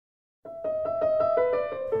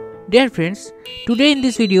Dear friends, today in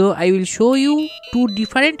this video I will show you two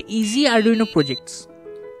different easy Arduino projects.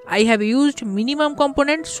 I have used minimum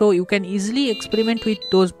components so you can easily experiment with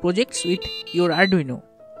those projects with your Arduino.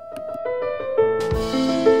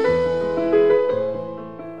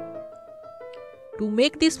 To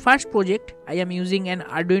make this first project, I am using an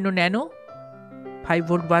Arduino Nano,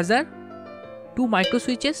 5V buzzer, 2 micro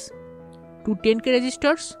switches, 2 10K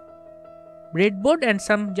resistors, breadboard and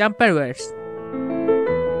some jumper wires.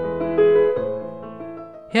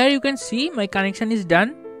 Here you can see my connection is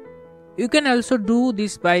done. You can also do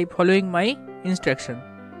this by following my instruction.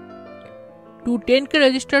 Two 10K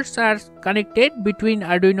resistors are connected between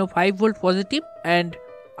Arduino 5V positive and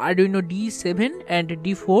Arduino D7 and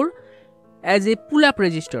D4 as a pull-up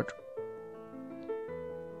resistor.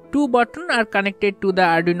 Two buttons are connected to the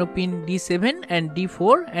Arduino pin D7 and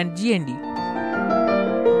D4 and GND.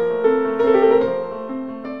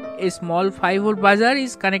 A small 5V buzzer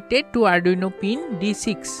is connected to Arduino pin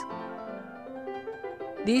D6.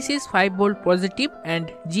 This is 5V positive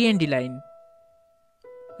and GND line.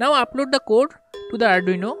 Now upload the code to the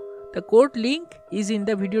Arduino. The code link is in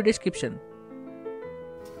the video description.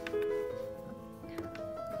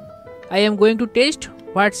 I am going to test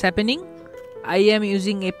what's happening. I am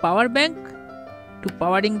using a power bank to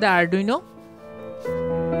powering the Arduino.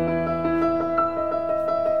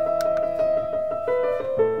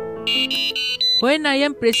 When I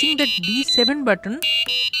am pressing the D7 button,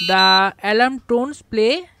 the alarm tones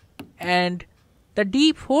play and the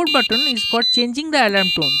D4 button is for changing the alarm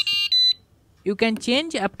tones. You can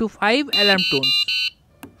change up to 5 alarm tones.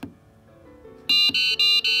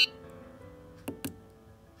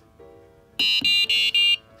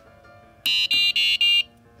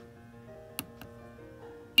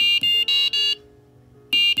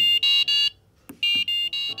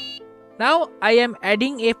 Now I am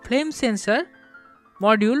adding a flame sensor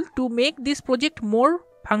module to make this project more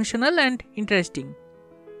functional and interesting.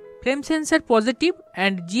 Flame sensor positive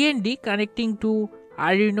and GND connecting to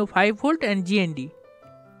Arduino 5V and GND.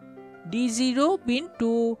 D0 pin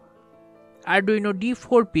to Arduino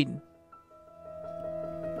D4 pin.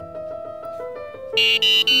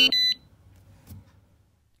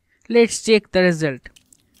 Let's check the result.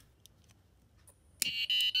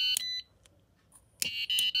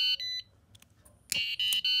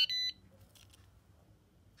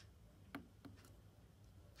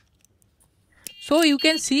 So you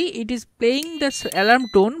can see it is playing the alarm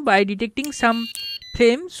tone by detecting some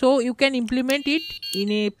flame, so you can implement it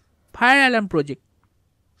in a fire alarm project.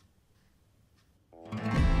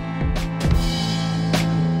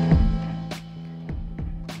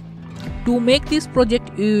 To make this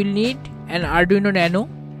project you will need an Arduino Nano,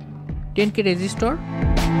 10K resistor,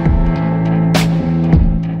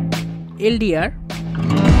 LDR,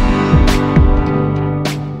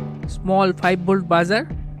 small 5V buzzer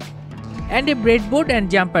and a breadboard and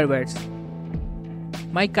jumper wires.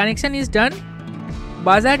 My connection is done.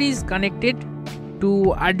 Buzzer is connected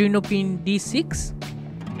to Arduino pin D6.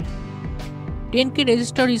 10K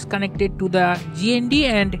resistor is connected to the GND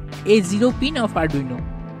and A0 pin of Arduino.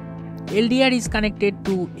 LDR is connected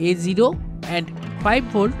to A0 and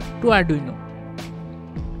 5V to Arduino.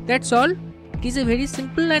 That's all. It is a very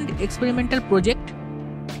simple and experimental project.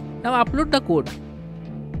 Now upload the code.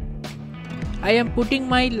 I am putting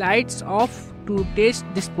my lights off to test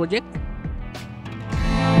this project.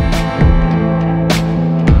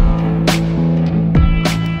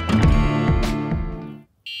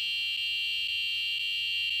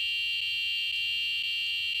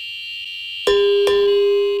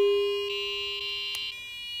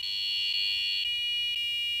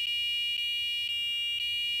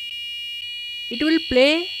 It will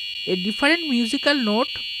play a different musical note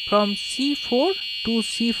from C4 to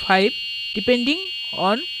C5 depending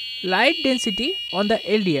on light density on the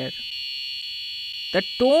LDR. The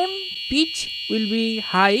tone pitch will be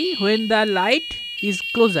high when the light is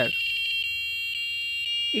closer.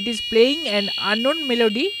 It is playing an unknown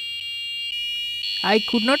melody. I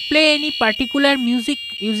could not play any particular music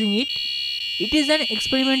using it. It is an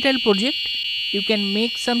experimental project. You can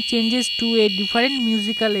make some changes to a different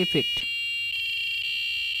musical effect.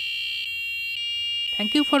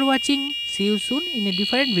 Thank you for watching. See you soon in a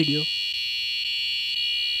different video.